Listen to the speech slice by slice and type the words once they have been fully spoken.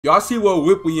Y'all see what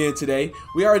whip we in today.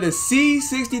 We are the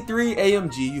C63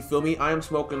 AMG, you feel me? I am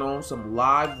smoking on some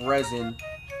live resin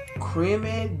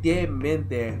creme de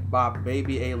mente by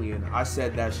Baby Alien. I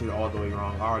said that shit all the way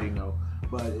wrong, I already know.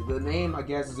 But the name, I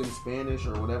guess, is in Spanish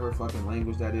or whatever fucking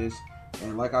language that is.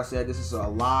 And like I said, this is a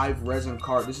live resin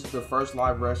cart. This is the first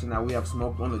live resin that we have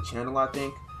smoked on the channel, I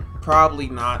think. Probably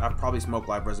not. I've probably smoked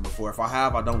live resin before. If I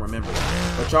have, I don't remember.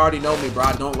 But you already know me, bro.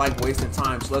 I don't like wasting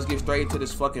time. So let's get straight into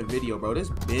this fucking video, bro. This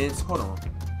BENZ, hold on.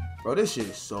 Bro, this shit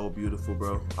is so beautiful,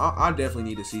 bro. I definitely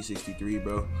need a C63,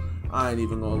 bro. I ain't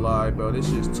even gonna lie, bro. This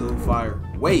shit's too fire.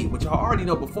 Wait, but y'all already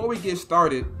know, before we get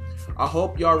started, I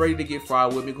hope y'all ready to get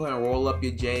fried with me. Go ahead and roll up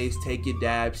your J's, take your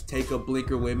dabs, take a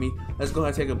blinker with me. Let's go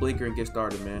ahead and take a blinker and get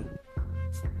started, man.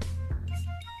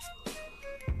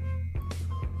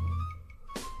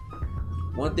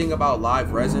 One thing about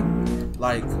live resin,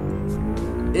 like,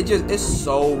 it's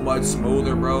so much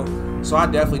smoother, bro. So I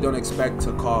definitely don't expect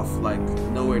to cough, like,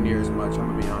 nowhere near as much, I'm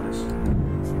gonna be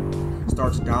honest.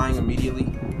 Starts dying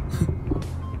immediately.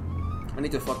 I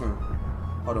need to fucking,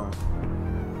 hold on.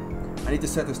 I need to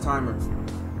set this timer.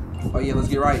 Oh yeah, let's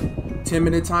get right.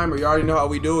 10-minute timer, you already know how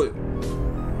we do it.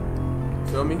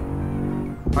 Feel me?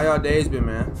 How y'all days been,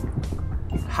 man?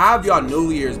 How have y'all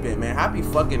New Year's been, man? Happy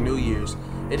fucking New Year's.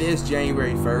 It is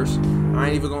January 1st. I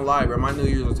ain't even gonna lie, bro. My New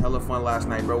Year's was hella fun last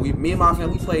night, bro. Me and my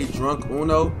family played Drunk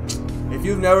Uno. If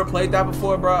you've never played that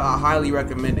before, bro, I highly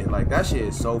recommend it. Like, that shit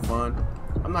is so fun.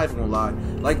 I'm not even gonna lie.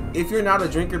 Like, if you're not a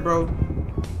drinker, bro,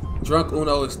 Drunk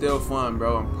Uno is still fun,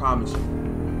 bro. I promise you.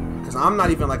 Because I'm not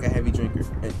even like a heavy drinker.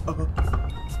 And,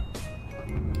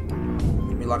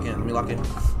 let me lock in. Let me lock in.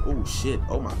 Oh, shit.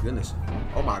 Oh, my goodness.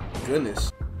 Oh, my goodness.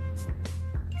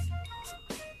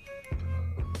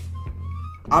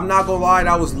 I'm not gonna lie,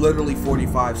 that was literally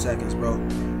 45 seconds, bro.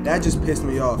 That just pissed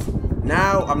me off.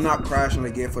 Now, I'm not crashing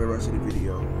again for the rest of the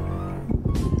video.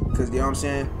 Because, you know what I'm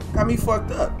saying? Got me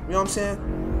fucked up. You know what I'm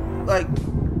saying? Like,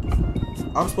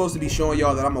 I'm supposed to be showing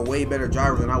y'all that I'm a way better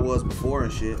driver than I was before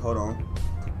and shit. Hold on.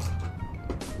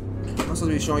 I'm supposed to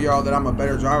be showing y'all that I'm a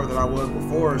better driver than I was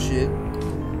before and shit.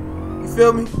 You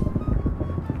feel me?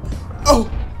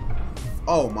 Oh!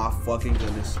 Oh, my fucking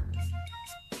goodness.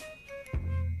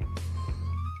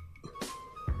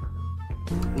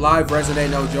 Live resin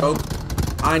ain't no joke.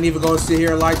 I ain't even gonna sit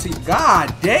here and lie to you.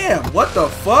 God damn, what the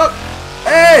fuck?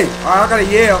 Hey! Alright, I gotta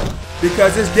yell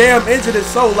because this damn engine is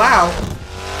so loud.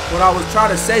 What I was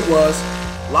trying to say was,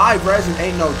 live resin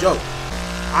ain't no joke.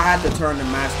 I had to turn the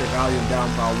master volume down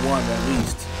by 1 at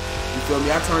least. You feel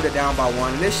me? I turned it down by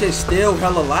 1 and this shit's still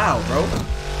hella loud, bro.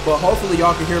 But hopefully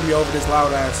y'all can hear me over this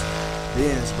loud ass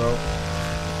BENZ, bro.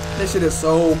 This shit is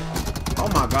so,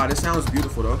 oh my god, it sounds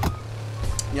beautiful though.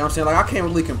 You know what I'm saying? Like, I can't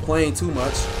really complain too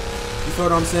much. You feel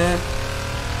what I'm saying?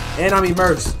 And I'm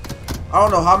immersed. I don't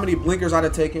know how many blinkers I'd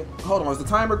have taken. Hold on, is the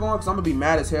timer going? Because I'm going to be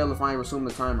mad as hell if I ain't resume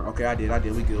the timer. Okay, I did.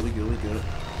 We good.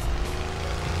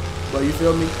 But you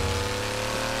feel me?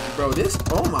 Bro, this,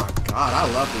 oh my god,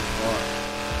 I love this car.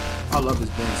 I love this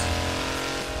BENZ.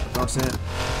 You know what I'm saying?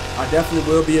 I definitely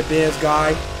will be a BENZ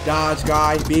guy, Dodge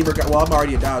guy, Beamer guy. Well, I'm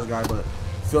already a Dodge guy, but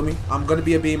feel me? I'm going to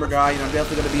be a Beamer guy, and I'm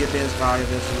definitely going to be a BENZ guy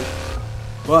eventually.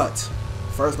 But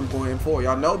first I'm going for,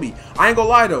 y'all know me. I ain't gonna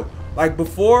lie though. Like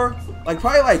before, like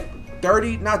probably like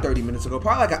 30 minutes ago,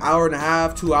 probably like an hour and a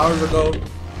half, 2 hours ago,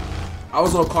 I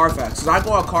was on Carfax. Cause I go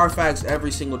on Carfax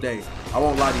every single day. I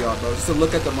won't lie to y'all, bro. Just to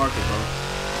look at the market, bro.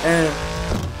 And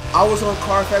I was on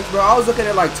Carfax, bro. I was looking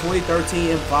at like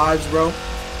 2013 M5s, bro.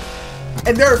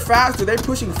 And they're faster. They're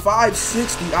pushing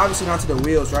 560. Obviously not to the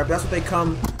wheels, right? But that's what they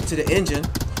come to the engine.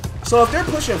 So if they're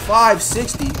pushing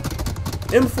 560.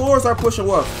 M4s are pushing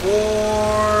what?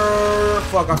 4,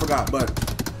 fuck, I forgot, but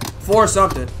 4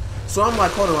 something. So I'm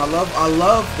like, hold on, I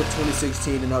love the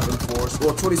 2016 and up M4s,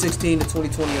 or 2016 to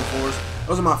 2020 M4s.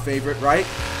 Those are my favorite, right?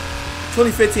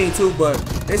 2015 too, but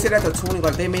they said at the 20,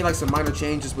 like they made like some minor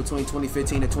changes between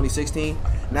 2015 and 2016,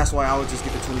 and that's why I would just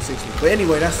get the 2016. But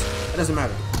anyway, that doesn't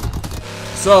matter.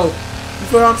 So you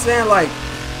feel what I'm saying? Like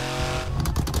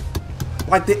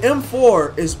the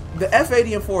M4 is, the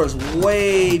F80 M4 is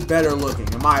way better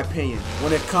looking, in my opinion,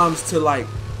 when it comes to like,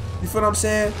 you feel what I'm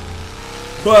saying?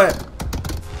 But,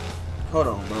 hold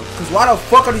on, bro. Because why the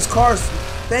fuck are these cars,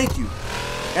 thank you.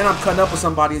 And I'm cutting up with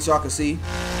somebody as y'all can see.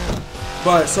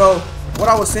 But, so, what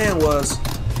I was saying was,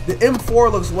 the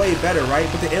M4 looks way better, right?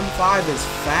 But the M5 is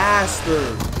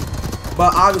faster.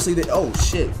 But obviously, oh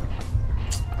shit.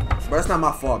 Bro, that's not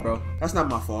my fault, bro. That's not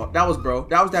my fault. That was, bro.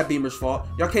 That was that Beamer's fault.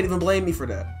 Y'all can't even blame me for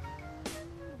that.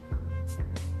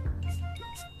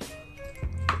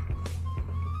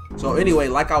 So anyway,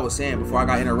 like I was saying before I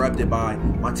got interrupted by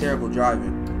my terrible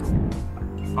driving.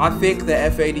 I think the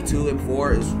F82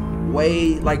 M4 is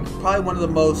way, like, probably one of the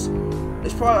most,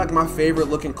 it's probably like my favorite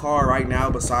looking car right now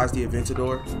besides the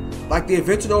Aventador. Like, the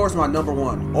Aventador is my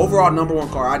 #1, overall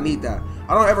 #1 car. I need that.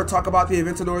 I don't ever talk about the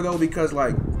Aventador though, because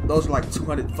like, those are like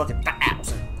 200 fucking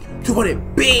thousand,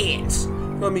 200 bands.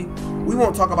 You feel me? We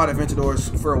won't talk about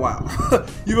Aventadors for a while.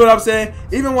 You know what I'm saying?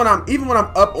 Even when I'm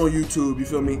up on YouTube, you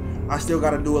feel me? I still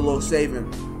gotta do a little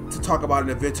saving to talk about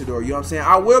an Aventador. You know what I'm saying?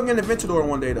 I will get an Aventador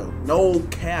one day though. No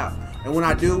cap. And when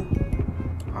I do,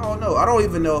 I don't know. I don't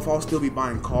even know if I'll still be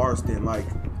buying cars then. Like,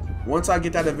 once I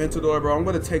get that Aventador, bro, I'm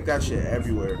gonna take that shit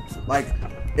everywhere. Like,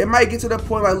 it might get to the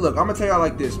point, like, look, I'm gonna tell y'all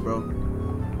like this, bro.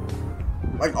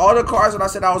 Like, all the cars that I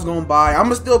said I was gonna buy, I'm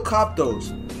gonna still cop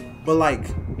those. But like,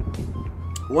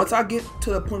 once I get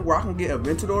to the point where I can get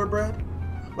Aventador bread,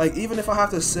 like, even if I have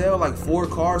to sell like 4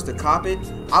 cars to cop it,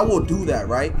 I will do that,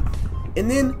 right? And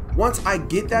then once I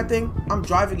get that thing, I'm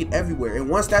driving it everywhere. And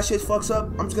once that shit fucks up,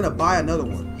 I'm just gonna buy another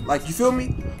one. Like, you feel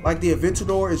me? Like, the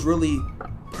Aventador is really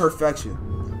perfection.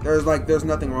 There's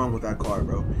nothing wrong with that car,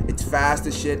 bro. It's fast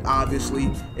as shit,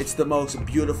 obviously. It's the most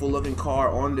beautiful looking car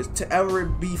on this to ever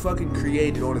be fucking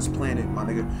created on this planet, my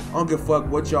nigga. I don't give a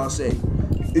fuck what y'all say.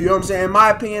 You know what I'm saying? In my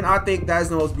opinion, I think that's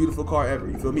the most beautiful car ever.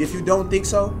 You feel me? If you don't think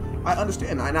so, I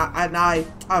understand. And I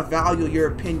value your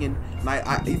opinion.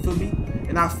 And you feel me?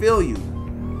 And I feel you.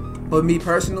 But me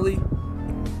personally,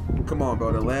 come on,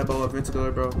 bro. The Lambo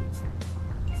Aventador, bro.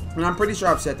 And I'm pretty sure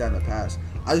I've said that in the past.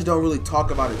 I just don't really talk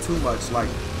about it too much. Like,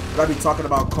 I be talking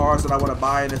about cars that I want to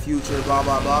buy in the future, blah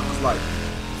blah blah. Cause like,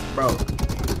 bro,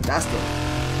 that's the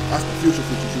future,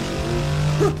 bro.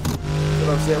 You know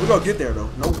what I'm saying? We're gonna get there though.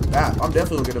 No doubt. I'm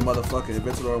definitely gonna get a motherfucking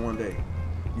Aventador one day.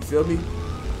 You feel me?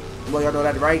 Well, y'all know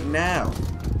that right now.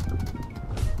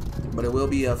 But it will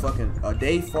be a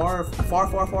day far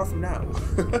from now.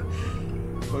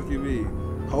 Fuck you mean?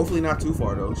 Hopefully not too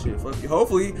far though. Shit, fuck you.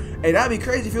 Hopefully, hey, that'd be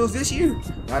crazy if it was this year.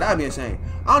 Now that'd be insane.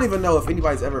 I don't even know if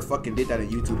anybody's ever fucking did that in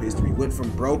YouTube history. Went from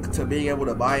broke to being able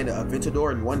to buy an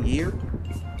Aventador in 1 year,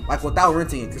 like without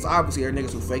renting it. Because obviously there are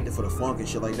niggas who faked it for the funk and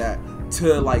shit like that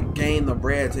to like gain the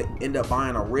bread to end up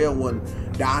buying a real one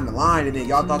down the line. And then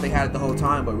y'all thought they had it the whole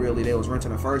time, but really they was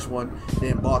renting the first one,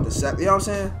 then bought the second. You know what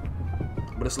I'm saying?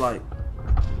 But it's like,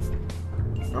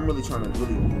 I'm really trying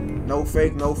to no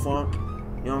fake, no funk.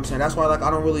 You know what I'm saying? That's why, like, I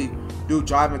don't really do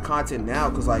driving content now,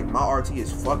 because like my RT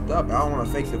is fucked up. I don't want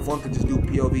to fake the funk and just do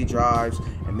POV drives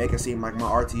and make it seem like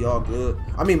my RT all good.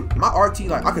 I mean, my RT,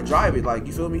 like, I could drive it, like,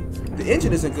 you feel me? The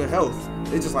engine is in good health.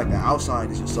 It's just like the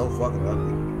outside is just so fucking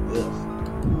ugly. Ugh.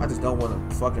 I just don't want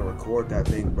to fucking record that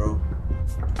thing, bro.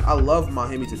 I love my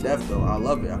Hemi to death though. I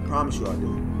love it. I promise you I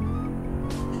do.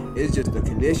 It's just the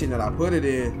condition that I put it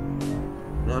in. You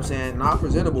know what I'm saying? Not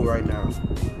presentable right now.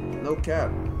 No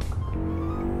cap.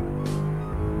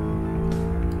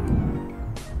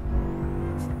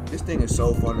 This thing is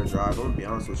so fun to drive. I'm gonna be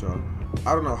honest with y'all.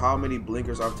 I don't know how many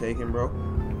blinkers I've taken, bro,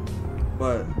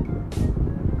 but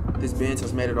this Benz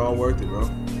has made it all worth it, bro.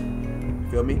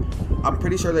 Feel me? I'm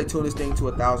pretty sure they tuned this thing to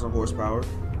 1,000 horsepower.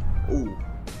 Ooh.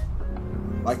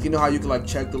 Like, you know how you can like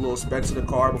check the little specs of the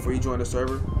car before you join the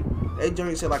server? They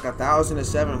joined said like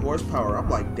 1,007 horsepower. I'm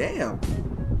like, damn.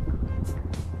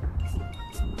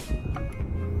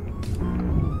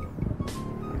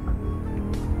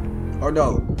 Or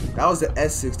no, that was the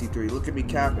S63. Look at me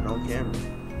capping on camera.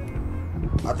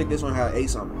 I think this one had 8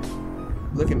 something.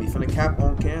 Look at me, finna cap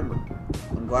on camera.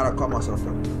 I'm glad I caught myself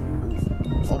though.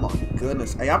 Oh my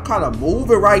goodness. Hey, I'm kind of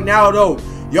moving right now though.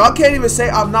 Y'all can't even say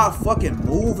I'm not fucking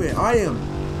moving. I am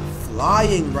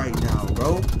flying right now,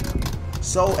 bro.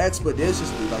 So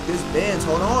expeditiously. Like this Benz.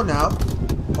 Hold on now.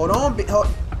 Hold on.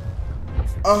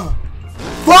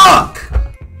 Fuck!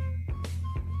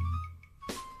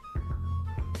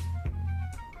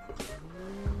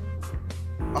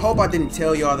 I hope I didn't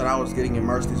tell y'all that I was getting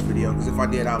immersed in this video, because if I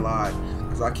did, I lied.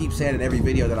 Because I keep saying in every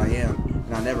video that I am,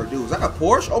 and I never do. Is that a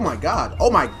Porsche? Oh my god. Oh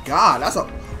my god. That's a...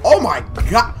 Oh my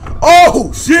god.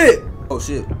 Oh shit. Oh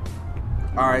shit.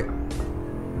 Alright.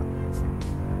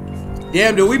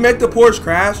 Damn, did we make the Porsche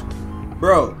crash?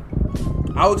 Bro,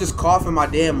 I was just coughing my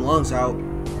damn lungs out.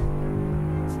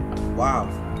 Wow.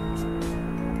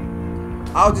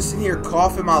 I was just sitting here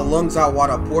coughing my lungs out while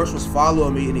the Porsche was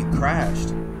following me and he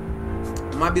crashed.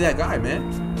 Might be that guy, man.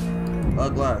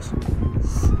 Glass.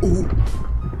 Ooh.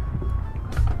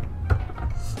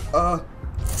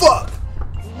 Fuck.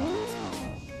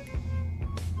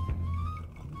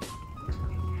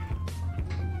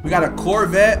 We got a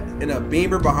Corvette and a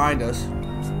Beamer behind us.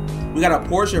 We got a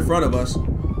Porsche in front of us.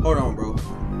 Hold on, bro.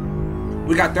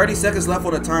 We got 30 seconds left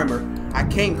on the timer. I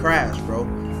can't crash, bro.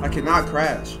 I cannot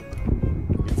crash.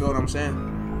 You feel what I'm saying?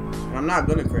 And I'm not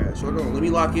gonna crash. Hold on, let me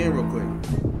lock in real quick.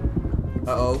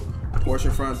 Uh-oh.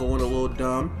 Porsche front going a little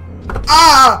dumb.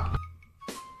 Ah!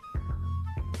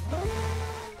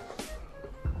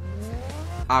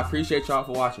 I appreciate y'all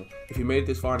for watching. If you made it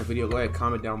this far in the video, go ahead and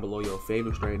comment down below your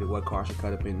favorite strain and what car should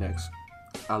cut up in next.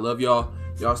 I love y'all.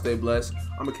 Y'all stay blessed.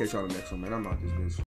 I'm gonna catch y'all in the next one, man. I'm out this bitch.